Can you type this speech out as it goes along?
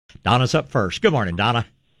Donna's up first. Good morning, Donna.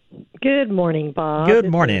 Good morning, Bob. Good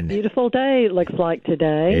morning. It's a beautiful day, it looks like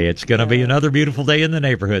today. It's going to be another beautiful day in the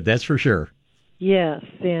neighborhood, that's for sure. Yes,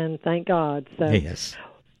 and thank God. So, yes.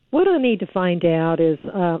 What I need to find out is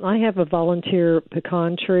I have a volunteer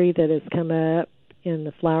pecan tree that has come up in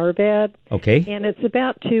the flower bed. Okay. And it's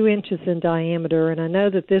about 2 inches in diameter, and I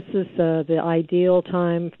know that this is the ideal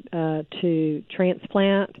time to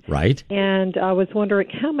transplant. Right. And I was wondering,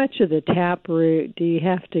 how much of the taproot do you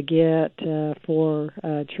have to get for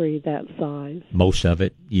a tree that size? Most of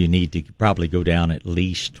it. You need to probably go down at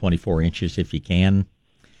least 24 inches if you can.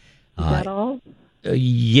 Is that all?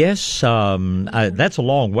 Yes, that's a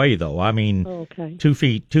long way, though. I mean, okay. 2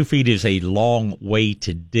 feet. 2 feet is a long way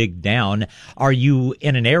to dig down. Are you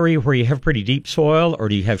in an area where you have pretty deep soil, or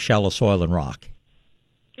do you have shallow soil and rock?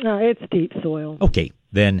 It's deep soil. Okay,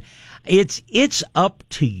 then it's up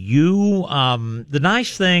to you. The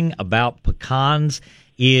nice thing about pecans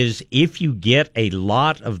is if you get a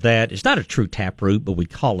lot of that, it's not a true taproot, but we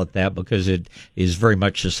call it that because it is very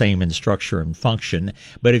much the same in structure and function.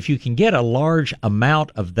 But if you can get a large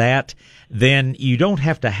amount of that, then you don't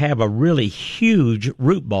have to have a really huge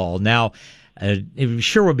root ball. Now, it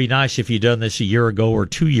sure would be nice if you'd done this a year ago or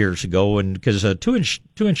 2 years ago, and because a two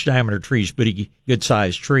inch diameter tree is a pretty good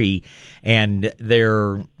sized tree, and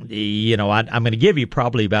they're, I'm going to give you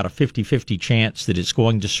probably about a 50-50 chance that it's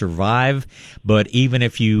going to survive. But even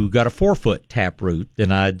if you got a 4-foot taproot,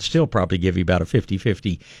 then I'd still probably give you about a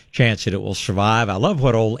 50-50 chance that it will survive. I love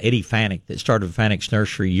what old Eddie Fanick that started Fanick's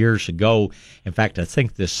Nursery years ago. In fact, I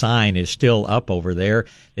think the sign is still up over there.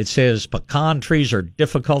 It says pecan trees are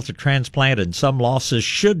difficult to transplant and some losses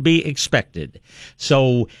should be expected.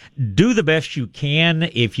 So do the best you can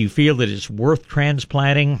if you feel that it's worth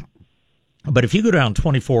transplanting. But if you go down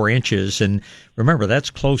 24 inches, and remember, that's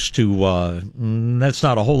close to, that's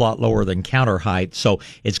not a whole lot lower than counter height, so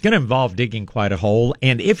it's going to involve digging quite a hole.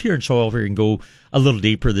 And if you're in soil where you can go a little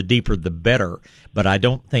deeper, the deeper the better. But I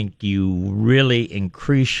don't think you really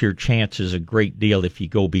increase your chances a great deal if you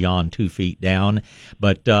go beyond 2 feet down.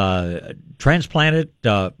 But transplant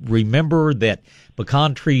it. Remember that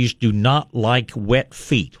pecan trees do not like wet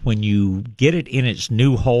feet. When you get it in its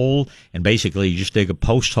new hole, and basically you just dig a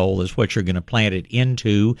post hole is what you're going to plant it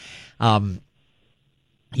into,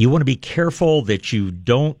 you want to be careful that you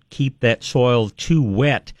don't keep that soil too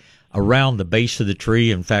wet around the base of the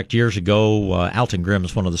tree. In fact, years ago, Alton Grimm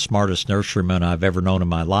is one of the smartest nurserymen I've ever known in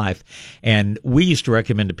my life. And we used to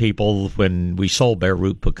recommend to people when we sold bare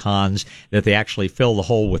root pecans that they actually fill the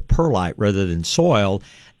hole with perlite rather than soil,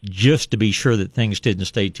 just to be sure that things didn't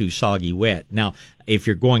stay too soggy wet. Now, if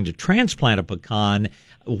you're going to transplant a pecan,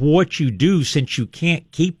 what you do, since you can't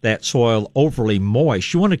keep that soil overly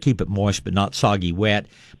moist, you want to keep it moist but not soggy wet.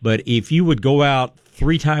 But if you would go out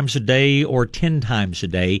 3 times a day or 10 times a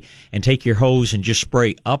day and take your hose and just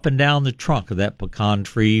spray up and down the trunk of that pecan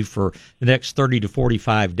tree for the next 30 to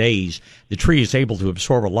 45 days, the tree is able to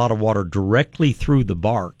absorb a lot of water directly through the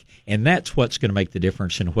bark. And that's what's going to make the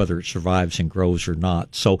difference in whether it survives and grows or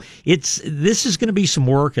not. So this is going to be some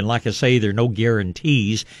work. And like I say, there are no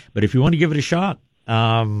guarantees. But if you want to give it a shot,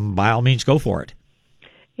 by all means, go for it.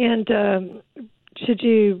 And should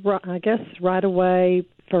you, I guess, right away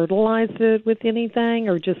fertilize it with anything,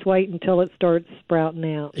 or just wait until it starts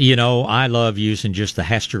sprouting out? I love using just the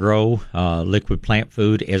Has-to-Grow liquid plant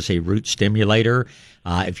food as a root stimulator.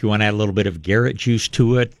 If you want to add a little bit of Garrett juice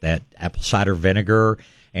to it, that apple cider vinegar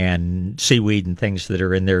and seaweed and things that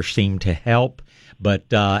are in there seem to help.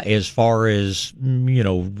 But as far as,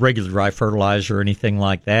 regular dry fertilizer or anything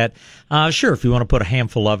like that, sure, if you want to put a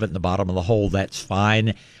handful of it in the bottom of the hole, that's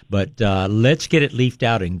fine. But let's get it leafed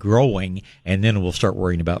out and growing, and then we'll start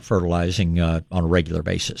worrying about fertilizing on a regular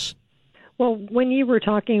basis. Well, when you were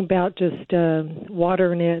talking about just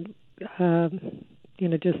watering it,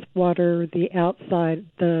 just water the outside,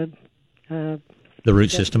 the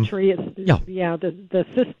root system. Tree,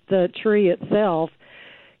 the tree itself.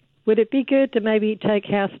 Would it be good to maybe take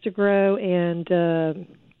Has-to-Grow and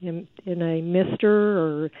in a mister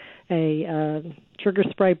or a trigger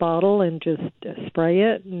spray bottle and just spray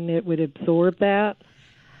it, and it would absorb that?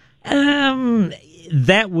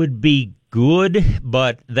 That would be good,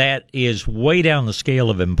 but that is way down the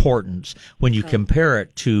scale of importance when you compare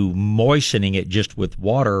it to moistening it just with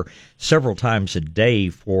water several times a day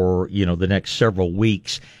for, the next several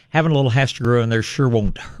weeks. Having a little Has-to-Grow in there sure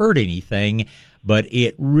won't hurt anything, but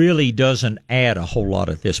it really doesn't add a whole lot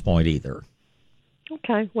at this point either.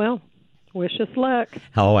 Okay, well, wish us luck.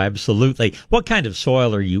 Oh, absolutely. What kind of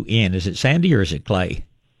soil are you in? Is it sandy or is it clay?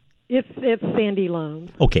 It's sandy loam.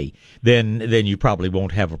 Okay, then you probably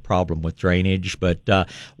won't have a problem with drainage. But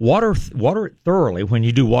water it thoroughly when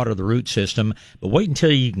you do water the root system. But wait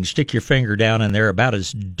until you can stick your finger down in there about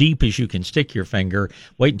as deep as you can stick your finger.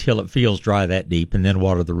 Wait until it feels dry that deep, and then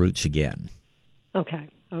water the roots again. Okay.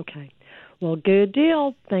 Well, good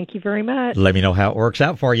deal. Thank you very much. Let me know how it works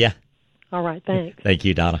out for you. All right, thanks. Thank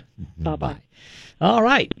you, Donna. Bye-bye. All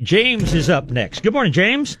right, James is up next. Good morning,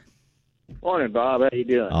 James. Morning, Bob. How you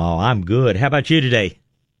doing? Oh, I'm good. How about you today?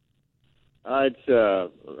 It's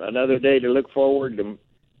another day to look forward to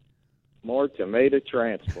more tomato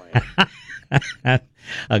transplant.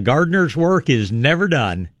 A gardener's work is never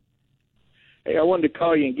done. Hey, I wanted to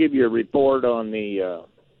call you and give you a report on the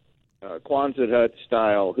Quonset hut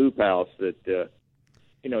style hoop house that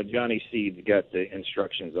Johnny Seed's got the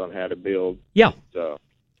instructions on how to build. Yeah. It's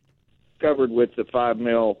covered with the 5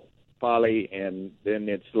 mil poly, and then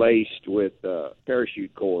it's laced with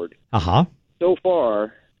parachute cord. Uh-huh. So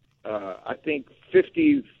far, I think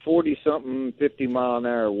 50 mile an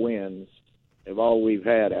hour winds of all we've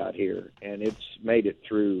had out here, and it's made it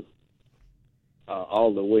through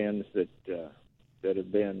all the winds that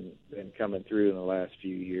have been coming through in the last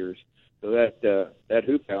few years. So that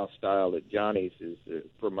hoop house style that Johnny's is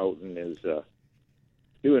promoting is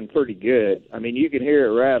doing pretty good. I mean, you can hear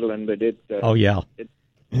it rattling, but it's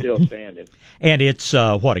still standing. And it's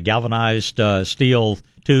a galvanized steel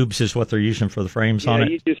tubes is what they're using for the frames on it?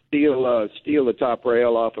 Yeah, you just steal the top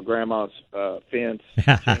rail off of Grandma's fence,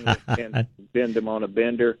 and bend them on a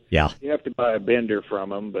bender. Yeah. You have to buy a bender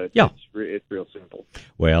from them, but yeah. It's real simple.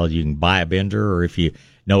 Well, you can buy a bender, or if you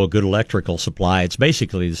know a good electrical supply, it's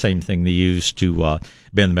basically the same thing they use to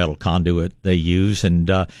bend the metal conduit they use, and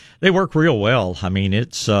they work real well. I mean,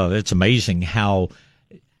 it's amazing how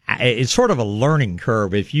it's sort of a learning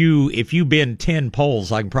curve. If you bend 10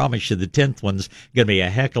 poles, I can promise you the 10th one's going to be a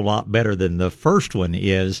heck of a lot better than the first one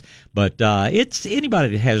is. But it's anybody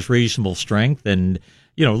that has reasonable strength and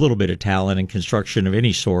a little bit of talent in construction of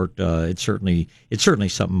any sort. It's certainly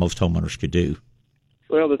something most homeowners could do.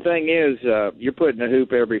 Well, the thing is, you're putting a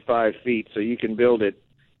hoop every 5 feet, so you can build it,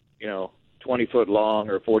 20 foot long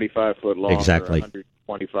or 45 foot long, exactly, or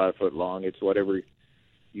 125 foot long. It's whatever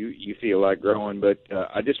you feel like growing. But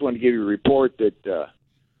I just want to give you a report that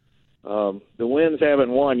the Winds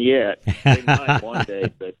haven't won yet. They might one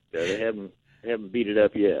day, but they haven't beat it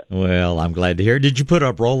up yet. Well, I'm glad to hear. Did you put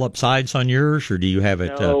up roll-up sides on yours, or do you have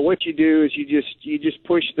it? No, what you do is you just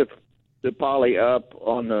push the poly up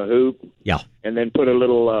on the hoop, yeah, and then put a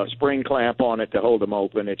little spring clamp on it to hold them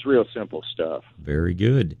open. It's real simple stuff. Very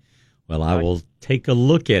good. Well, I will take a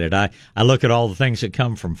look at it. I look at all the things that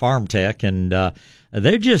come from Farm Tech, and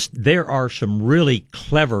there are some really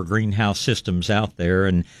clever greenhouse systems out there,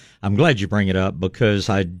 and I'm glad you bring it up because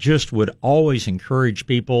I just would always encourage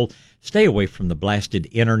people, stay away from the blasted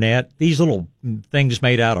internet. These little things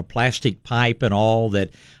made out of plastic pipe and all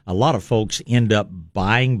that a lot of folks end up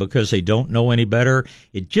buying because they don't know any better.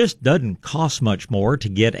 It just doesn't cost much more to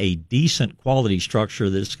get a decent quality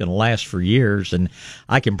structure that's going to last for years. And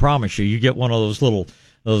I can promise you get one of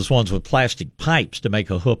those ones with plastic pipes to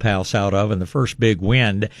make a hoop house out of, and the first big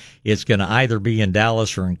wind, it's going to either be in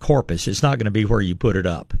Dallas or in Corpus. It's not going to be where you put it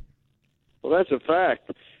up. Well, that's a fact.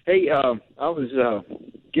 Hey, I was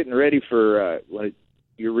getting ready for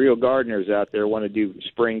your real gardeners out there want to do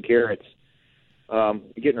spring carrots.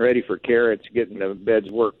 Getting ready for carrots, getting the beds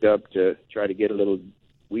worked up to try to get a little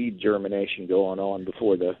weed germination going on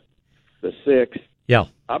before the 6th. Yeah.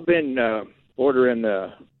 I've been ordering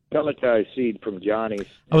the pelletized seed from Johnny's.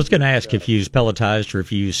 I was going to ask if you use pelletized or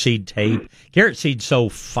if you use seed tape. Carrot seed's so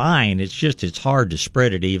fine, it's hard to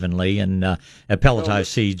spread it evenly, and a pelletized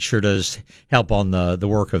seed sure does help on the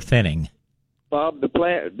work of thinning. Bob, the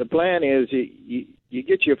plan is you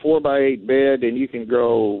get you a 4x8 bed and you can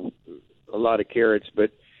grow a lot of carrots,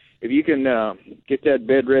 but if you can get that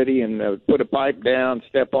bed ready and put a pipe down,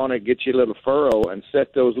 step on it, get you a little furrow, and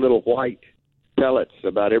set those little white pellets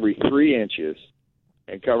about every 3 inches,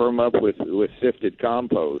 and cover them up with sifted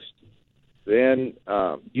compost, then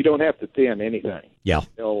you don't have to thin anything. Yeah.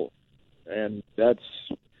 And that's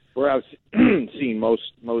where I've seen most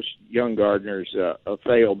young gardeners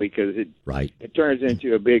fail, because it turns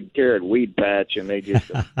into a big carrot weed patch, and they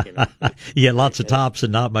just you get lots of tops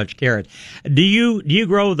and not much carrot. Do you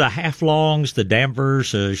grow the half longs, the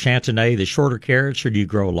Danvers, Chantenay, the shorter carrots, or do you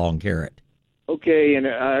grow a long carrot? Okay, and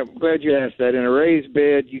I'm glad you asked that. In a raised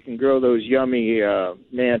bed, you can grow those yummy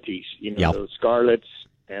Nantes, those scarlets,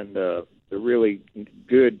 and the really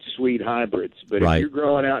good, sweet hybrids. But if you're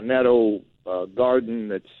growing out in that old garden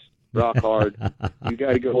that's rock hard, you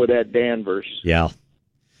got to go with that Danvers. Yeah.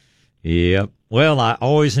 Yep. Well, I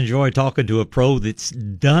always enjoy talking to a pro that's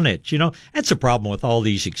done it. You know, that's the problem with all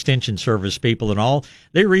these extension service people and all.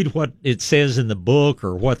 They read what it says in the book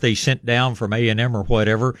or what they sent down from A&M or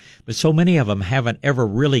whatever, but so many of them haven't ever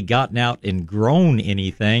really gotten out and grown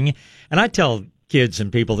anything. And I tell kids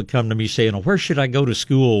and people that come to me saying, where should I go to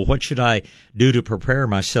school? What should I do to prepare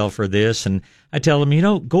myself for this? And I tell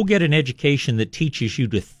them, go get an education that teaches you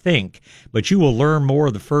to think, but you will learn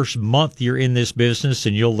more the first month you're in this business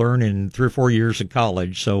than you'll learn in 3 or 4 years of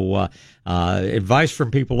college. So, advice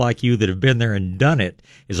from people like you that have been there and done it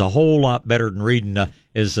is a whole lot better than reading,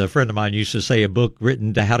 as a friend of mine used to say, a book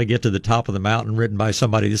written to how to get to the top of the mountain, written by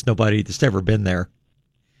somebody that's never been there.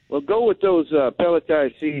 Well, go with those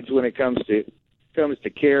pelletized seeds when it comes to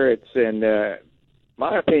carrots, and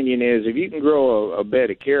my opinion is if you can grow a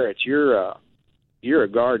bed of carrots, you're a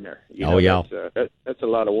gardener. Yeah, that's a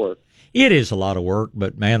lot of work. It is a lot of work,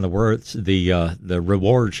 but man, the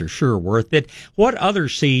rewards are sure worth it. What other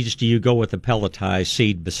seeds do you go with a pelletized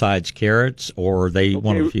seed besides carrots, or are they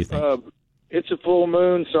one of a few things? It's a full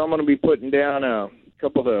moon, so I'm going to be putting down a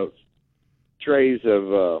couple of trays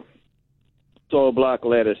of soil block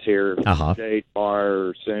lettuce here today, tomorrow,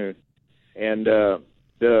 or soon. And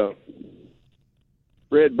the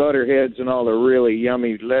red butterheads and all the really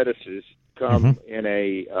yummy lettuces come in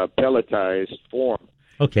a pelletized form.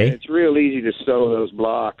 Okay. And it's real easy to sow those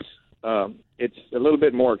blocks. It's a little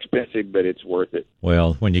bit more expensive, but it's worth it.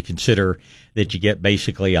 Well, when you consider that you get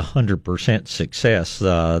basically 100% success,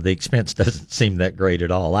 the expense doesn't seem that great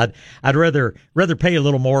at all. I'd rather pay a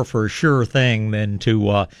little more for a sure thing than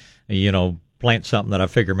to plant something that I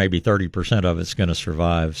figure maybe 30% of it's going to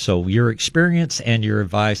survive. So your experience and your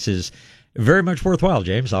advice is very much worthwhile,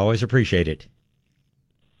 James. I always appreciate it.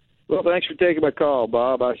 Well, thanks for taking my call,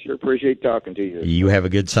 Bob. I sure appreciate talking to you. You have a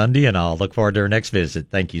good Sunday, and I'll look forward to our next visit.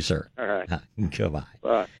 Thank you, sir. All right. Goodbye.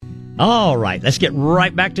 Bye. All right, let's get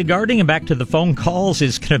right back to gardening and back to the phone calls.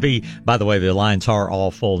 It's going to be, by the way, the lines are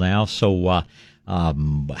all full now, so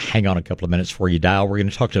hang on a couple of minutes before you dial. We're going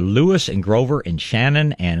to talk to Lewis and Grover and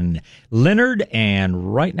Shannon and Leonard,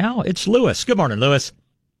 and right now it's Lewis. Good morning, Lewis.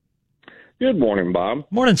 Good morning, Bob.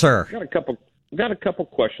 Morning, sir. Got a couple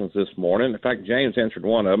questions this morning. In fact, James answered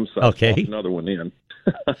one of them, so okay. I'll put another one in.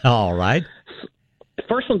 All right. The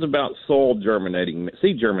first one's about seed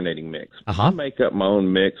germinating mix. I make up my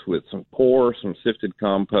own mix with some core, some sifted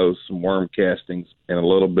compost, some worm castings, and a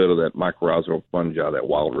little bit of that mycorrhizal fungi, that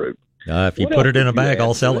wild root. If you put it in a bag,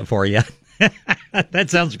 I'll sell it for you. That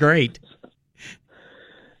sounds great.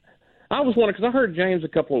 I was wondering, because I heard James a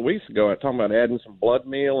couple of weeks ago talking about adding some blood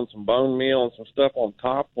meal and some bone meal and some stuff on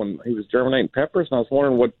top when he was germinating peppers, and I was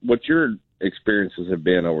wondering what your experiences have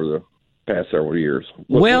been over the past several years.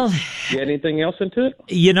 You add anything else into it?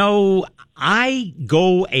 I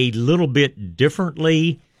go a little bit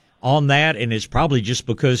differently on that, and it's probably just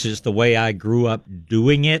because it's the way I grew up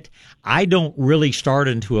doing it. I don't really start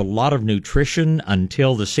into a lot of nutrition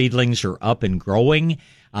until the seedlings are up and growing,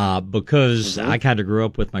 because I kind of grew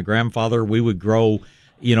up with my grandfather. We would grow,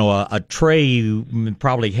 a tray,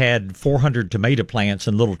 probably had 400 tomato plants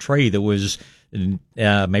in a little tray that was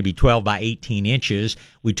maybe 12 by 18 inches.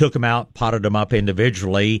 We took them out, potted them up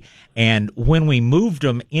individually, and when we moved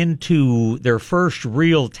them into their first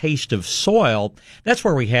real taste of soil, that's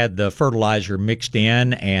where we had the fertilizer mixed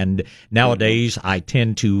in, and nowadays I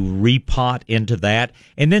tend to repot into that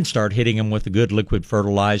and then start hitting them with a good liquid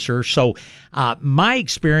fertilizer. So my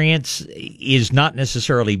experience is not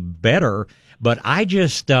necessarily better, but I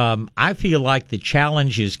just, I feel like the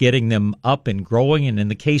challenge is getting them up and growing. And in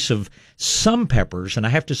the case of some peppers, and I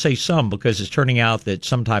have to say some because it's turning out that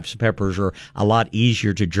some types of peppers are a lot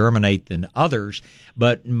easier to germinate than others.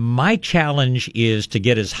 But my challenge is to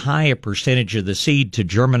get as high a percentage of the seed to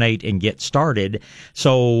germinate and get started.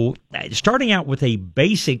 So starting out with a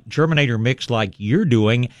basic germinator mix like you're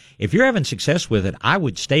doing, if you're having success with it, I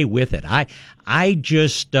would stay with it. I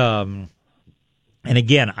just, and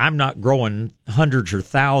again, I'm not growing hundreds or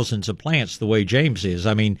thousands of plants the way James is.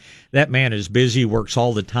 I mean, that man is busy, works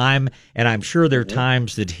all the time, and I'm sure there are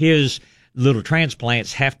times that his little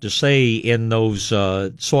transplants have to stay in those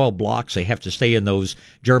soil blocks. They have to stay in those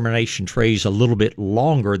germination trays a little bit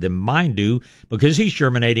longer than mine do because he's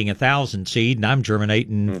germinating 1,000 seed and I'm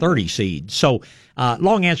germinating 30 seeds. So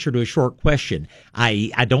long answer to a short question.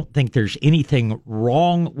 I don't think there's anything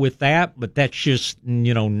wrong with that, but that's just,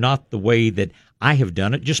 not the way that I have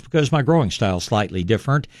done it, just because my growing style is slightly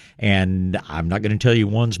different, and I'm not going to tell you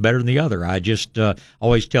one's better than the other. I just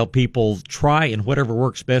always tell people, try and whatever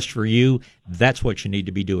works best for you, that's what you need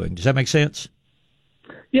to be doing. Does that make sense?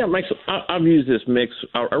 Yeah, it makes. I've used this mix.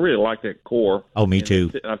 I really like that core. Oh, me too.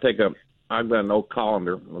 I take I've got an old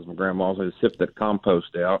colander. It was my grandma's. I just sipped that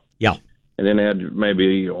compost out. Yeah. And then add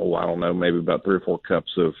maybe, I don't know, maybe about 3 or 4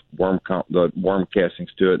 cups of the worm castings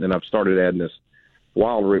to it. And then I've started adding this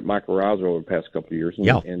wild root mycorrhiza over the past couple of years,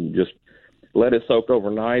 and just let it soak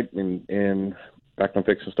overnight. And in fact, I'm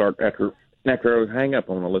fixing to start after I hang up.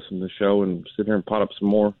 I'm going to listen to the show and sit here and pot up some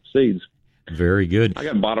more seeds. Very good. I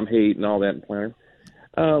got bottom heat and all that in planter.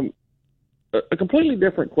 A completely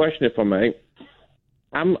different question, if I may.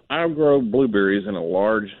 I grow blueberries in a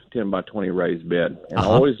large 10 by 20 raised bed, and I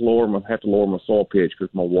always have to lower my soil pH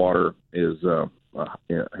because my water has a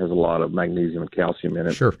lot of magnesium and calcium in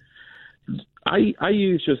it. Sure. I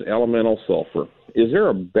use just elemental sulfur. Is there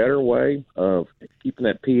a better way of keeping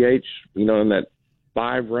that pH, in that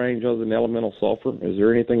 5 range other than elemental sulfur? Is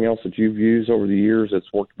there anything else that you've used over the years that's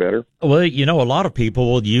worked better? Well, a lot of people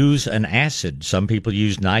will use an acid. Some people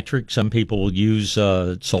use nitric. Some people will use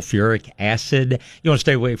sulfuric acid. You want to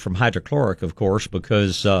stay away from hydrochloric, of course,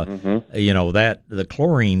 because, the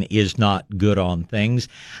chlorine is not good on things.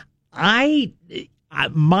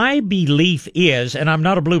 My belief is, and I'm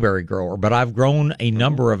not a blueberry grower, but I've grown a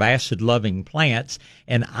number of acid-loving plants,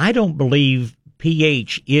 and I don't believe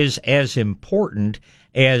pH is as important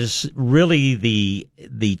as really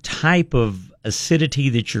the type of acidity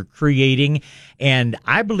that you're creating. And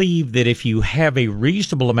I believe that if you have a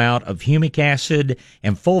reasonable amount of humic acid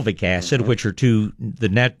and fulvic acid, which are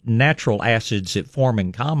the natural acids that form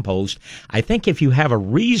in compost, I think if you have a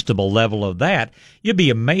reasonable level of that, you'd be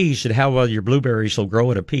amazed at how well your blueberries will grow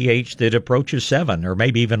at a pH that approaches 7 or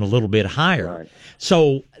maybe even a little bit higher. Right.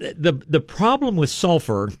 So the problem with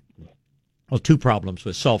sulfur, well, 2 problems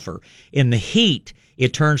with sulfur. In the heat,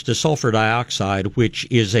 it turns to sulfur dioxide, which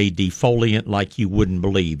is a defoliant like you wouldn't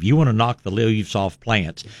believe. You want to knock the leaves off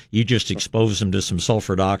plants, you just expose them to some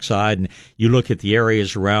sulfur dioxide, and you look at the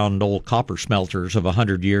areas around old copper smelters of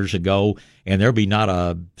 100 years ago, and there'll be not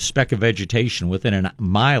a speck of vegetation within a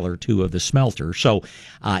mile or 2 of the smelter. So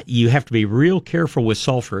you have to be real careful with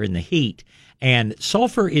sulfur in the heat. And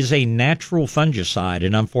sulfur is a natural fungicide,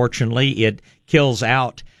 and unfortunately it kills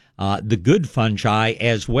out the good fungi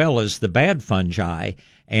as well as the bad fungi.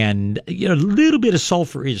 And, a little bit of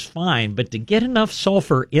sulfur is fine, but to get enough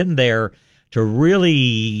sulfur in there to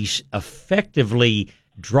really effectively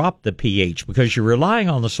drop the pH, because you're relying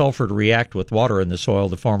on the sulfur to react with water in the soil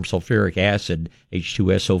to form sulfuric acid,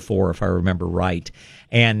 H2SO4, if I remember right.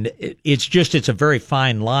 And it's a very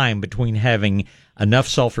fine line between having enough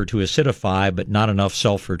sulfur to acidify, but not enough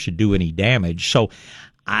sulfur to do any damage. So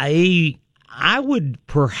I would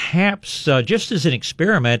perhaps, just as an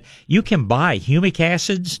experiment, you can buy humic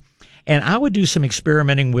acids, and I would do some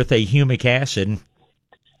experimenting with a humic acid.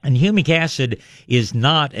 And humic acid is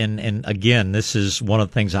not, and again, this is one of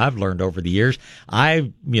the things I've learned over the years.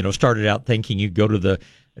 I, started out thinking you go to the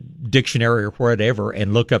dictionary or whatever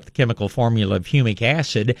and look up the chemical formula of humic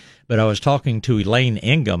acid, but I was talking to Elaine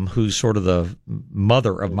Ingham, who's sort of the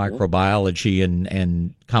mother of microbiology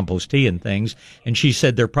and compost tea and things, and she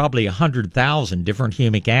said there are probably 100,000 different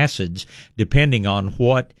humic acids depending on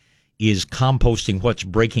what is composting, what's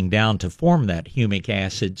breaking down to form that humic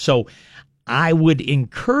acid. So I would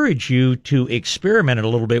encourage you to experiment a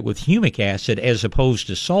little bit with humic acid as opposed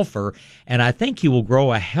to sulfur, and I think you will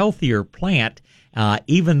grow a healthier plant.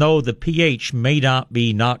 Even though the pH may not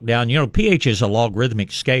be knocked down. pH is a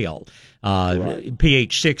logarithmic scale. Right.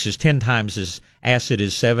 pH 6 is 10 times as acid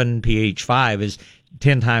as 7. pH 5 is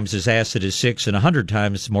 10 times as acid as 6 and 100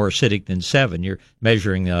 times more acidic than 7. You're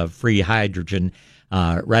measuring free hydrogen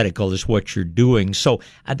radical is what you're doing. So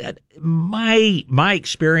my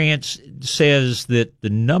experience says that the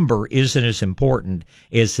number isn't as important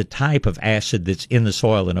as the type of acid that's in the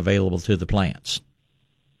soil and available to the plants.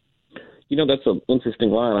 That's an interesting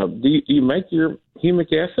line. Do you make your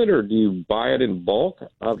humic acid, or do you buy it in bulk?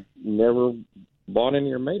 I've never bought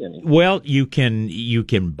any or made any. Well, you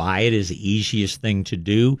can buy it, is the easiest thing to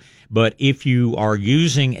do. But if you are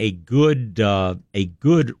using a good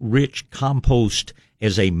rich compost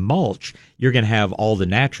as a mulch, you're going to have all the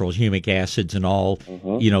natural humic acids and all,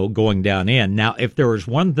 going down in. Now, if there was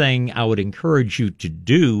one thing I would encourage you to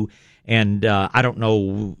do, and I don't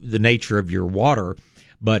know the nature of your water,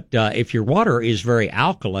 but if your water is very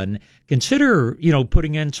alkaline, consider,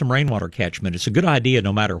 putting in some rainwater catchment. It's a good idea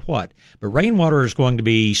no matter what. But rainwater is going to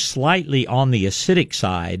be slightly on the acidic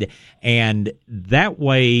side, and that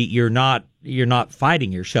way you're not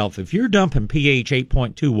fighting yourself. If you're dumping pH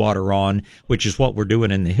 8.2 water on, which is what we're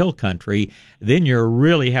doing in the hill country, then you're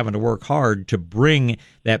really having to work hard to bring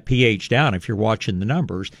that pH down if you're watching the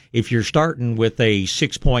numbers. If you're starting with a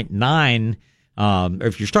 6.9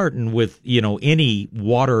 if you're starting with, any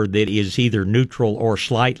water that is either neutral or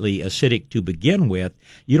slightly acidic to begin with,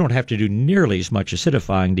 you don't have to do nearly as much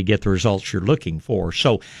acidifying to get the results you're looking for.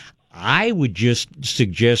 So I would just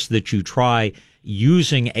suggest that you try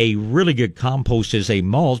using a really good compost as a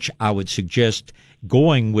mulch. I would suggest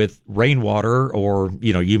going with rainwater, or,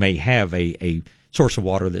 you may have a source of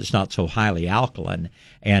water that's not so highly alkaline.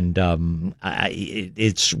 And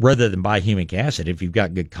it's rather than buy humic acid, if you've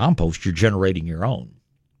got good compost, you're generating your own.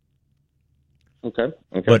 Okay.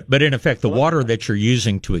 But in effect, the water that you're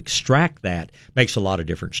using to extract that makes a lot of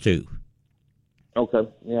difference too. Okay.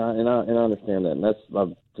 Yeah, and I understand that, and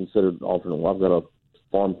I've considered alternate. Well, I've got a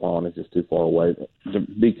farm pond; it's just too far away to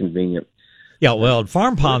be convenient. Yeah, well,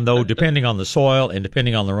 farm pond, though, depending on the soil and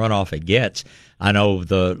depending on the runoff it gets, I know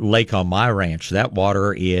the lake on my ranch, that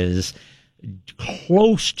water is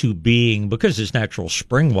close to being, because it's natural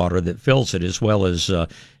spring water that fills it, as well as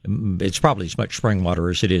it's probably as much spring water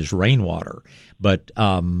as it is rainwater. But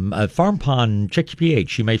a farm pond, check your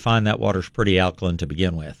pH. You may find that water's pretty alkaline to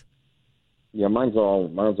begin with. Yeah, mine's all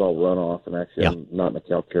runoff, and actually I'm not in a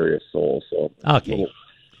calcareous soil, so okay, a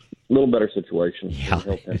little better situation. Yeah.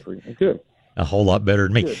 Good. A whole lot better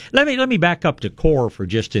than me. Good. Let me back up to core for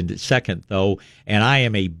just a second, though, and I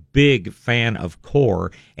am a big fan of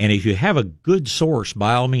core. And if you have a good source,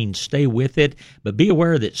 by all means, stay with it. But be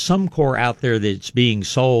aware that some core out there that's being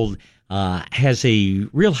sold has a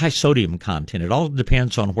real high sodium content. It all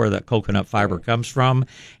depends on where that coconut fiber comes from,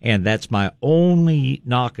 and that's my only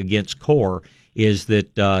knock against core, is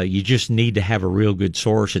that you just need to have a real good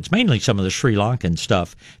source. It's mainly some of the Sri Lankan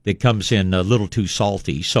stuff that comes in a little too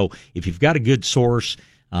salty. So if you've got a good source,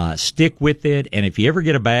 stick with it. And if you ever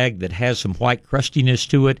get a bag that has some white crustiness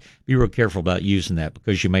to it, be real careful about using that,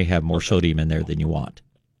 because you may have more sodium in there than you want.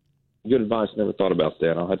 Good advice. Never thought about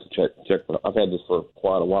that. I'll have to check. I've had this for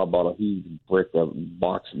quite a while. Bought a huge brick of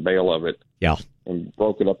box bale of it. Yeah. And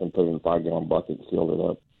broke it up and put it in a 5-gallon bucket and sealed it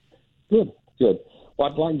up. Good.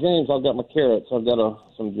 Well, like James, I've got my carrots. I've got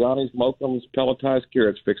some Johnny's Mokum's pelletized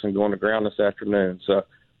carrots fixing going to ground this afternoon. So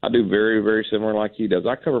I do very, very similar like he does.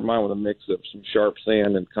 I cover mine with a mix of some sharp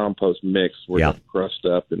sand and compost mix where it's crushed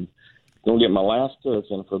up, and going to get my last carrots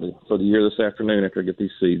in for the year this afternoon after I get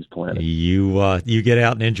these seeds planted. You get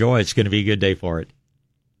out and enjoy. It's going to be a good day for it.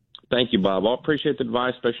 Thank you, Bob. I appreciate the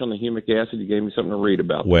advice, especially on the humic acid. You gave me something to read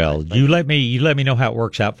about. Well, you let me know how it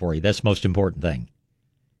works out for you. That's the most important thing.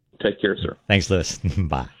 Take care, sir. Thanks, Lewis.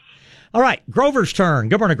 Bye. All right, Grover's turn.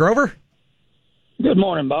 Good morning, Grover. Good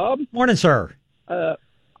morning, Bob. Morning, sir.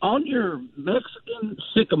 On your Mexican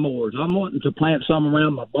sycamores, I'm wanting to plant some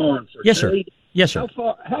around my barn for yes, shade. Sir. Yes, sir.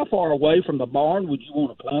 How far away from the barn would you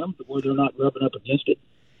want to plant them where they're not rubbing up against it?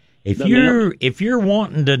 If you're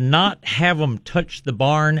wanting to not have them touch the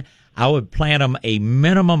barn, I would plant them a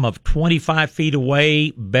minimum of 25 feet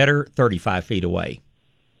away, better 35 feet away.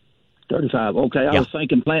 35. Okay, I was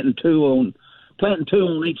thinking planting two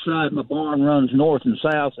on each side. My barn runs north and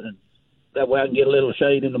south, and that way I can get a little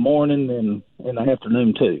shade in the morning and in the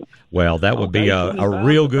afternoon too. Well, that would be a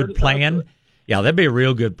real good plan. Yeah, that'd be a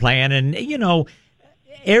real good plan. And,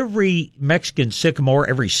 every Mexican sycamore,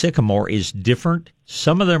 every sycamore is different.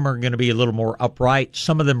 Some of them are going to be a little more upright.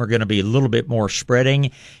 Some of them are going to be a little bit more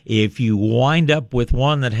spreading. If you wind up with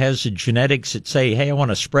one that has the genetics that say, hey, I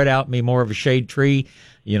want to spread out and be more of a shade tree,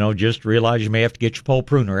 just realize you may have to get your pole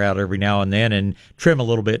pruner out every now and then and trim a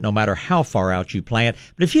little bit no matter how far out you plant.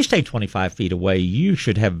 But if you stay 25 feet away, you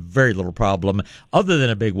should have very little problem. Other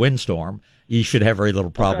than a big windstorm, you should have very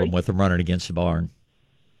little problem with them running against the barn.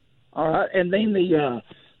 All right, and then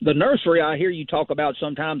the nursery I hear you talk about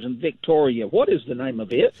sometimes in Victoria. What is the name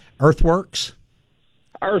of it? Earthworks.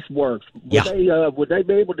 Would they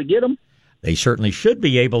be able to get them? They certainly should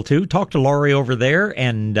be able to. Talk to Laurie over there,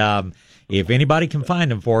 and if anybody can find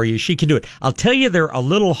them for you, she can do it. I'll tell you, they're a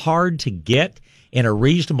little hard to get in a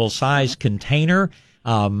reasonable size container.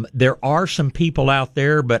 There are some people out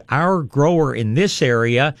there, but our grower in this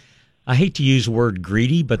area, I hate to use the word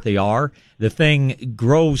greedy, but they are. The thing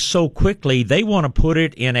grows so quickly, they want to put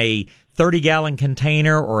it in a 30-gallon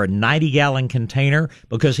container or a 90-gallon container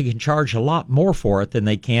because they can charge a lot more for it than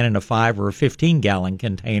they can in a 5 or a 15-gallon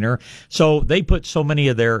container. So they put so many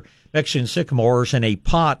of their Mexican sycamores in a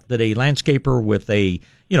pot that a landscaper with a,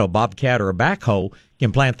 bobcat or a backhoe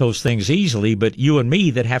can plant those things easily. But you and me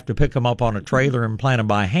that have to pick them up on a trailer and plant them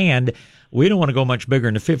by hand, we don't want to go much bigger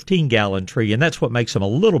than a 15-gallon tree, and that's what makes them a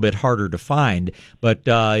little bit harder to find. But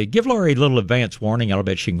give Laurie a little advance warning. I'll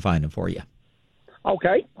bet she can find them for you.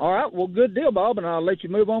 Okay. All right. Well, good deal, Bob, and I'll let you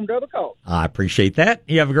move on to other calls. I appreciate that.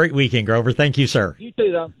 You have a great weekend, Grover. Thank you, sir. You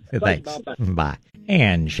too, though. Thanks. Bye.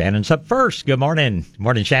 And Shannon's up first. Good morning.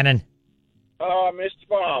 Morning, Shannon. Mr.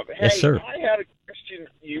 Bob. Hey, Yes, sir. I had a question.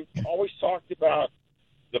 You've always talked about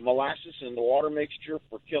the molasses and the water mixture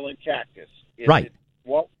for killing cactus. Is Right. it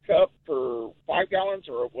 1 cup per 5 gallons,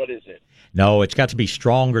 or what is it? No, it's got to be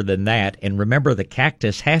stronger than that. And remember, the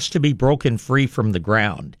cactus has to be broken free from the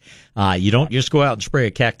ground. You don't just go out and spray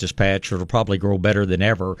a cactus patch. It'll probably grow better than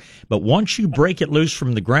ever. But once you break it loose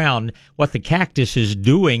from the ground, what the cactus is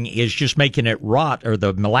doing is just making it rot, or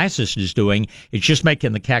the molasses is doing, it's just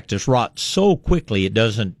making the cactus rot so quickly it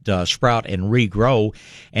doesn't sprout and regrow.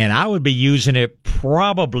 And I would be using it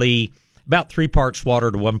probably about 3 parts water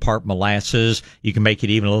to 1 part molasses. You can make it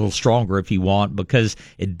even a little stronger if you want, because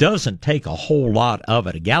it doesn't take a whole lot of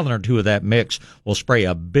it. A gallon or 2 of that mix will spray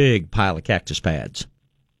a big pile of cactus pads.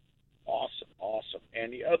 Awesome.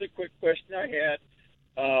 And the other quick question I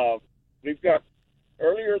had, we've got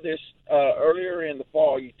earlier in the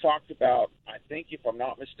fall, you talked about, I think if I'm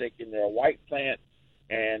not mistaken, they're a white plant,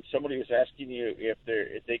 and somebody was asking you if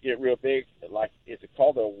they get real big, like, is it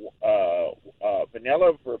called a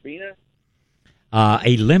vanilla verbena?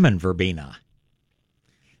 A lemon verbena.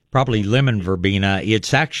 Probably lemon verbena.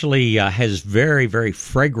 It's actually has very, very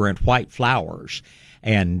fragrant white flowers,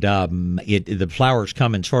 and the flowers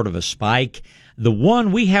come in sort of a spike.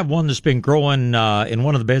 We have one that's been growing in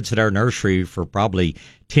one of the beds at our nursery for probably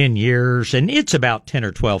 10 years, and it's about 10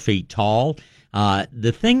 or 12 feet tall.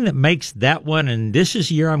 The thing that makes that one, and this is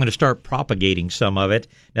the year I'm going to start propagating some of it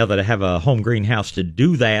now that I have a home greenhouse to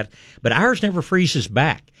do that, but ours never freezes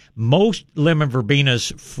back. Most lemon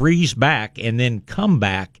verbenas freeze back and then come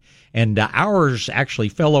back, and ours actually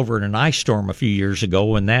fell over in an ice storm a few years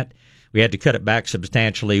ago, and that we had to cut it back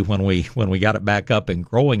substantially when we got it back up and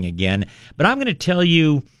growing again. But I'm going to tell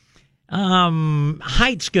you,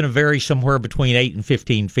 height's going to vary somewhere between 8 and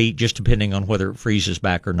 15 feet, just depending on whether it freezes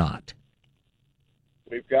back or not.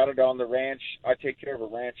 We've got it on the ranch. I take care of a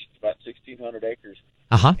ranch. It's about 1,600 acres.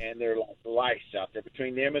 Uh-huh. And they're like lice out there.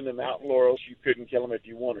 Between them and the mountain laurels, you couldn't kill them if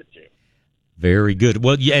you wanted to. Very good.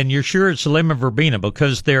 Well, yeah, and you're sure it's a lemon verbena,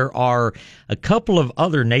 because there are a couple of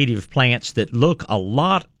other native plants that look a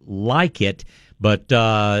lot like it, but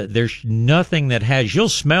there's nothing that has. You'll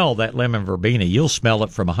smell that lemon verbena. You'll smell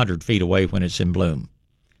it from 100 feet away when it's in bloom.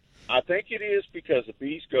 I think it is because the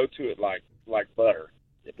bees go to it like butter.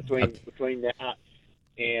 Between that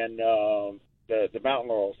and the mountain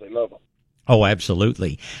laurels, they love them. Oh,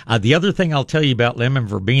 absolutely. The other thing I'll tell you about lemon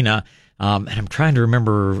verbena, and I'm trying to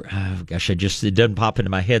remember, it doesn't pop into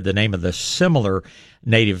my head the name of the similar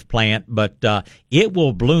native plant, but it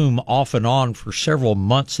will bloom off and on for several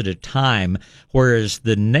months at a time, whereas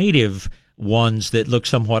the native ones that look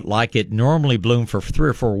somewhat like it normally bloom for 3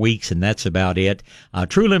 or 4 weeks, and that's about it.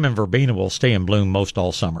 True lemon verbena will stay in bloom most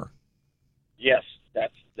all summer. Yes,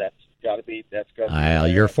 that's got to be. Well,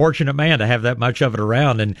 you're a fortunate man to have that much of it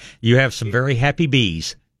around, and you have some very happy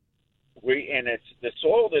bees. And it's the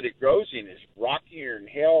soil that it grows in is rockier than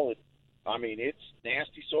hell. I mean, it's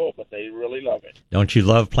nasty soil, but they really love it. Don't you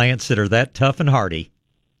love plants that are that tough and hardy?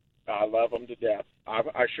 I love them to death.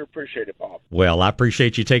 I sure appreciate it, Bob. Well, I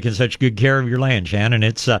appreciate you taking such good care of your land, Shannon.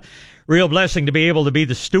 It's a real blessing to be able to be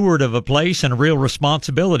the steward of a place, and a real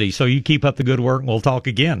responsibility. So you keep up the good work, and we'll talk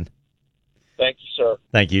again. Thank you, sir.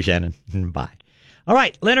 Thank you, Shannon. Bye. All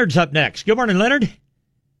right, Leonard's up next. Good morning, Leonard.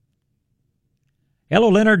 Hello,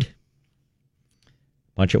 Leonard.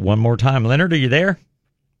 Punch it one more time. Leonard, are you there?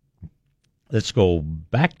 Let's go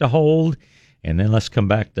back to hold, and then let's come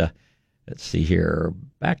back to, let's see here,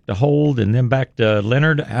 back to hold, and then back to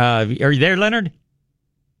Leonard. Are you there, Leonard?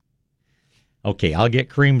 Okay, I'll get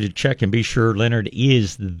Kareem to check and be sure Leonard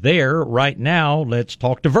is there right now. Let's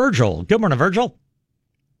talk to Virgil. Good morning, Virgil.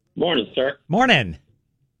 Morning, sir. Morning.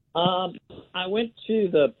 I went to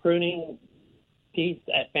the pruning piece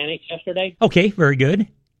at Fanix yesterday. Okay, very good.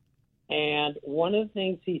 And one of the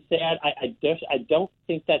things he said, I don't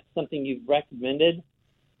think that's something you've recommended,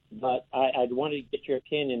 but I'd wanted to get your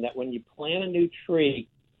opinion that when you plant a new tree,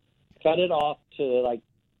 cut it off to like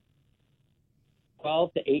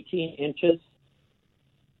 12 to 18 inches.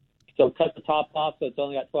 So cut the top off so it's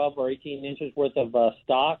only got 12 or 18 inches worth of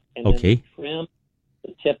stalk, and then trim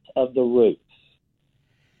the tips of the roots.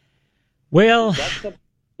 Well, that's something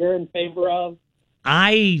you're in favor of?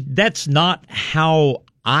 That's not how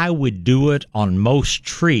I would do it on most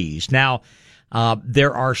trees. Now,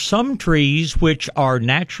 there are some trees which are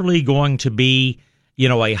naturally going to be,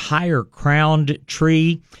 a higher crowned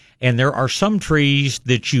tree, and there are some trees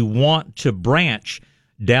that you want to branch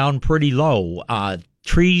down pretty low.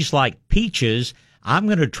 Trees like peaches, I'm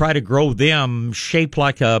going to try to grow them shaped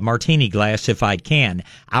like a martini glass if I can.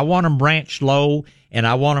 I want them branched low, and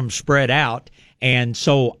I want them spread out. And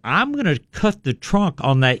so I'm going to cut the trunk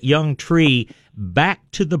on that young tree back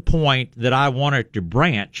to the point that I want it to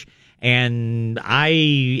branch. And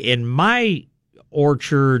in my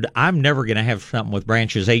orchard, I'm never going to have something with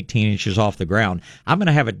branches 18 inches off the ground. I'm going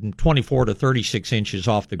to have it 24 to 36 inches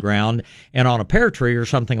off the ground. And on a pear tree or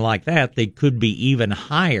something like that, they could be even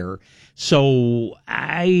higher. So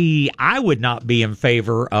I would not be in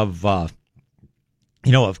favor of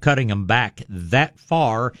cutting them back that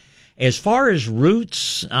far. As far as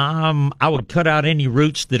roots, I would cut out any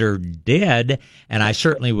roots that are dead, and I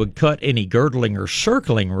certainly would cut any girdling or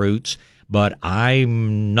circling roots, but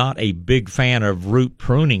I'm not a big fan of root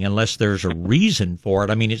pruning unless there's a reason for it.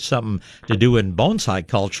 I mean, it's something to do in bonsai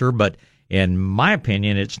culture, but in my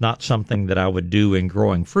opinion, it's not something that I would do in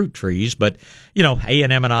growing fruit trees. But,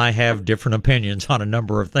 A&M and I have different opinions on a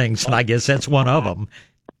number of things, and I guess that's one of them.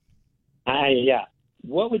 Yeah.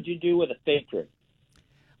 What would you do with a fig tree?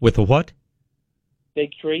 With a what?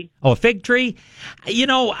 Fig tree. Oh, a fig tree?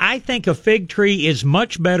 I think a fig tree is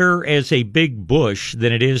much better as a big bush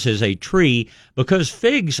than it is as a tree because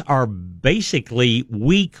figs are basically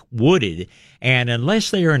weak wooded. And unless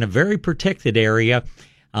they are in a very protected area,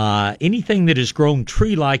 anything that is grown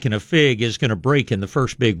tree-like in a fig is going to break in the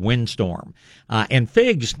first big windstorm. And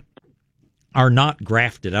figs are not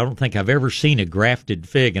grafted. I don't think I've ever seen a grafted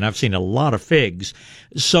fig, and I've seen a lot of figs.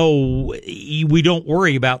 So we don't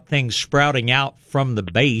worry about things sprouting out from the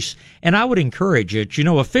base, and I would encourage it.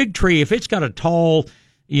 A fig tree, if it's got a tall,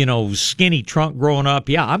 skinny trunk growing up,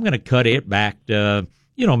 yeah, I'm going to cut it back to,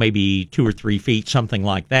 maybe 2 or 3 feet, something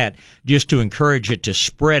like that, just to encourage it to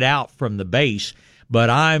spread out from the base. But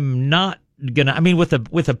I'm not going to,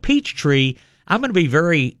 with a peach tree, I'm going to be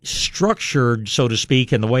very structured, so to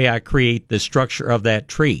speak, in the way I create the structure of that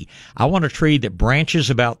tree. I want a tree that branches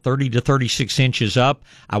about 30 to 36 inches up.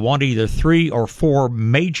 I want either 3 or 4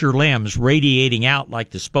 major limbs radiating out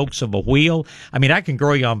like the spokes of a wheel. I can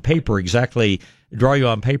draw you on paper exactly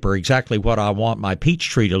what I want my peach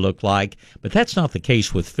tree to look like, but that's not the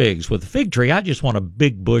case with figs. With a fig tree, I just want a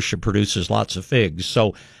big bush that produces lots of figs.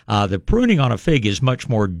 So the pruning on a fig is much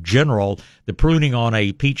more general. The pruning on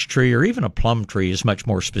a peach tree or even a plum tree is much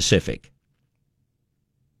more specific.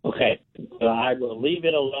 Okay. I will leave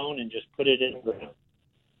it alone and just put it in the ground.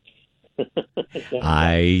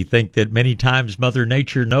 I think that many times Mother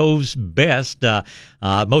Nature knows best.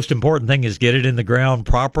 Most important thing is get it in the ground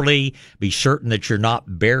properly. Be certain that you're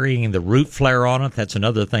not burying the root flare on it. That's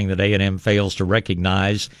another thing that A&M fails to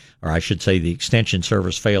recognize, or I should say the Extension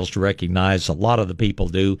Service fails to recognize. A lot of the people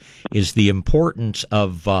do, is the importance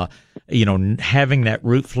of having that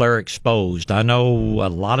root flare exposed. I know a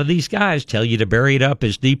lot of these guys tell you to bury it up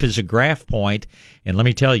as deep as a graft point, and let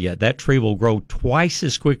me tell you, that tree will grow twice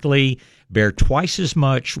as quickly, bear twice as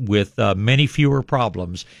much with many fewer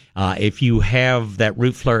problems if you have that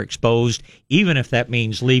root flare exposed, even if that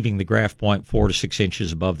means leaving the graft point 4 to 6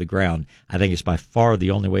 inches above the ground. I think it's by far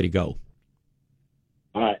the only way to go.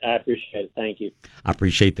 All right, I appreciate it. Thank you. I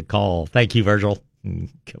appreciate the call. Thank you, Virgil.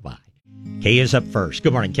 Goodbye. Kay is up first.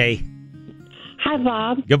 Good morning, Kay. Hi,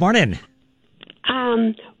 Bob. Good morning.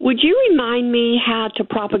 Would you remind me how to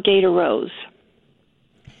propagate a rose?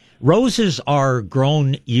 Roses are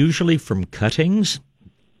grown usually from cuttings.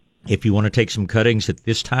 If you want to take some cuttings at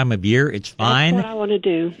this time of year, it's fine. That's what I want to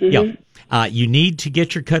do. Mm-hmm. Yeah. You need to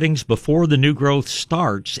get your cuttings before the new growth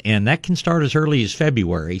starts, and that can start as early as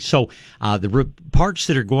February. So the parts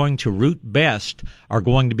that are going to root best are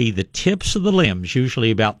going to be the tips of the limbs,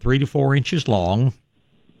 usually about 3 to 4 inches long.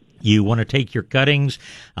 You want to take your cuttings.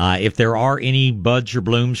 If there are any buds or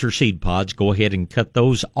blooms or seed pods, go ahead and cut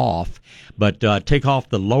those off. But take off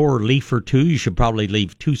the lower leaf or two. You should probably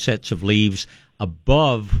leave 2 sets of leaves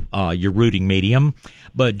above your rooting medium.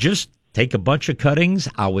 But just take a bunch of cuttings.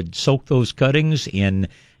 I would soak those cuttings in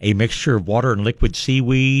a mixture of water and liquid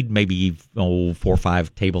seaweed, maybe 4 or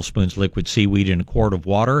 5 tablespoons liquid seaweed in a quart of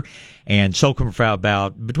water, and soak them for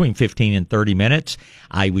about between 15 and 30 minutes.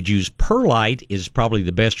 I would use perlite is probably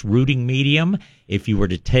the best rooting medium. If you were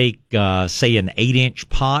to take, say, an 8-inch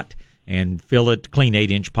pot and clean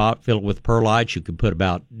 8-inch pot, fill it with perlite, you could put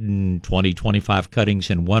about 20, 25 cuttings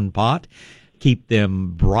in one pot. Keep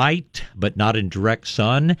them bright, but not in direct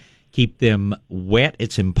sun. Keep them wet.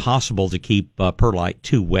 It's impossible to keep perlite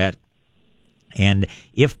too wet. And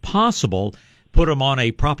if possible, put them on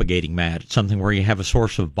a propagating mat, something where you have a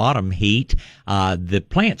source of bottom heat. The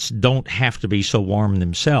plants don't have to be so warm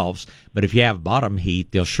themselves, but if you have bottom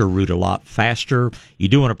heat, they'll sure root a lot faster. You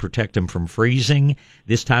do want to protect them from freezing.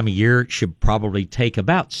 This time of year, it should probably take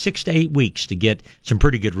about 6 to 8 weeks to get some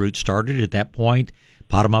pretty good roots started. At that point,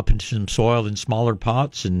 pot them up into some soil in smaller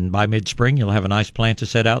pots, and by mid-spring, you'll have a nice plant to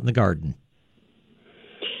set out in the garden.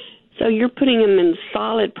 So you're putting them in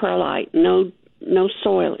solid perlite, no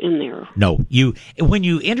soil in there. No, when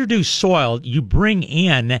you introduce soil, you bring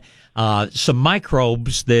in some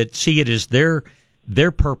microbes that see it as their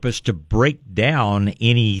purpose to break down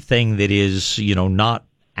anything that is, not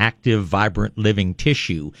active, vibrant, living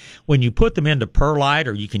tissue. When you put them into perlite,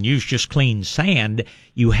 or you can use just clean sand,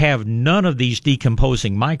 you have none of these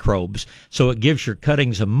decomposing microbes, so it gives your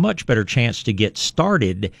cuttings a much better chance to get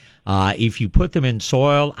started. If you put them in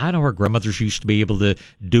soil, I know our grandmothers used to be able to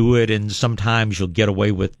do it, and sometimes you'll get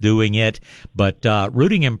away with doing it, but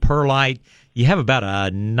rooting in perlite, you have about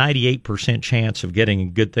a 98% chance of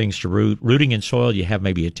getting good things to root. Rooting in soil, you have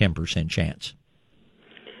maybe a 10% chance.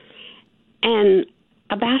 And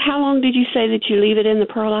about how long did you say that you leave it in the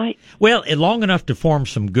perlite? Well, long enough to form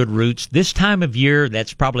some good roots. This time of year,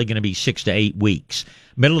 that's probably going to be 6 to 8 weeks.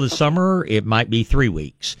 Middle of the summer, it might be 3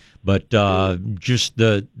 weeks. But just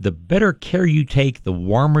the better care you take, the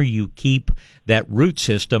warmer you keep that root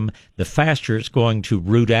system, the faster it's going to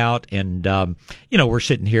root out. And, we're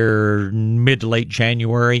sitting here mid to late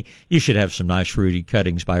January. You should have some nice rooty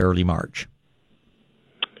cuttings by early March.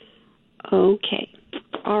 Okay.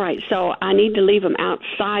 All right, so I need to leave them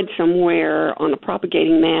outside somewhere on a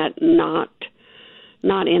propagating mat, not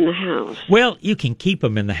in the house. Well, you can keep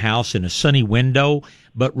them in the house in a sunny window,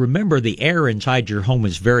 but remember the air inside your home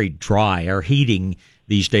is very dry. Our heating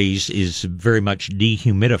these days is very much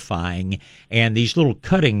dehumidifying, and these little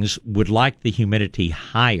cuttings would like the humidity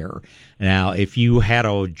higher. Now, if you had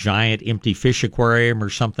a giant empty fish aquarium or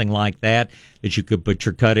something like that you could put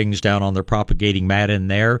your cuttings down on the propagating mat in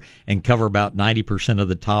there and cover about 90% of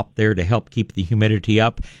the top there to help keep the humidity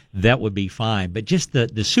up, that would be fine. But just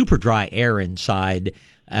the super dry air inside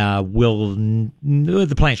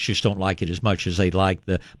the plants just don't like it as much as they like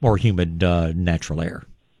the more humid natural air.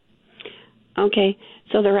 Okay,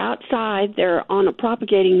 so they're outside, they're on a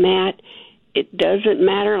propagating mat. It doesn't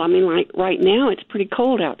matter. I mean, like right now, it's pretty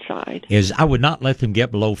cold outside. I would not let them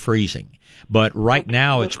get below freezing. But right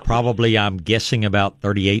now, it's probably, I'm guessing, about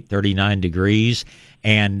 38, 39 degrees.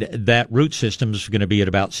 And that root system is going to be at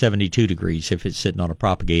about 72 degrees if it's sitting on a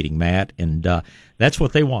propagating mat. And that's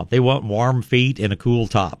what they want. They want warm feet and a cool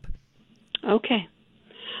top. Okay.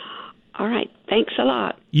 All right. Thanks a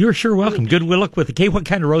lot. You're sure welcome. Good luck with it. Kay, what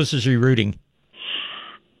kind of roses are you rooting?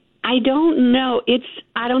 I don't know.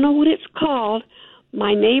 I don't know what it's called.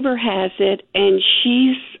 My neighbor has it, and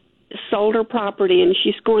she's sold her property, and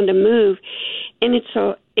she's going to move. And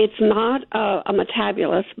it's not a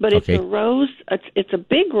metabulus, but it's a rose. It's a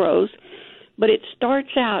big rose, but it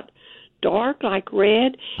starts out dark like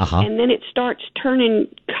red, and then it starts turning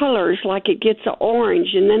colors like it gets an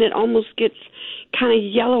orange, and then it almost gets kind of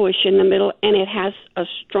yellowish in the middle, and it has a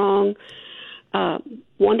strong,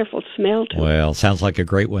 wonderful smell to it. Well, sounds like a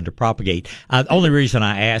great one to propagate. Only reason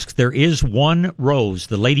I ask, there is one rose,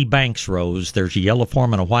 the Lady Banks rose. There's a yellow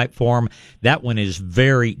form and a white form. That one is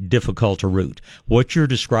very difficult to root. What you're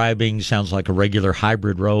describing sounds like a regular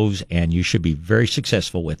hybrid rose, and you should be very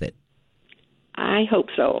successful with it. I hope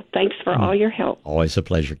so. Thanks for all your help. Always a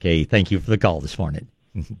pleasure, Kay. Thank you for the call this morning.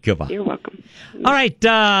 Goodbye. You're welcome. All right,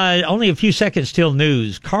 only a few seconds till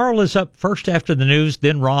news. Carl is up first after the news,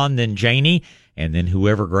 then Ron, then Janie, and then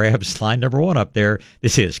whoever grabs line number one up there.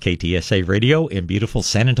 This is KTSA Radio in beautiful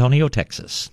San Antonio, Texas.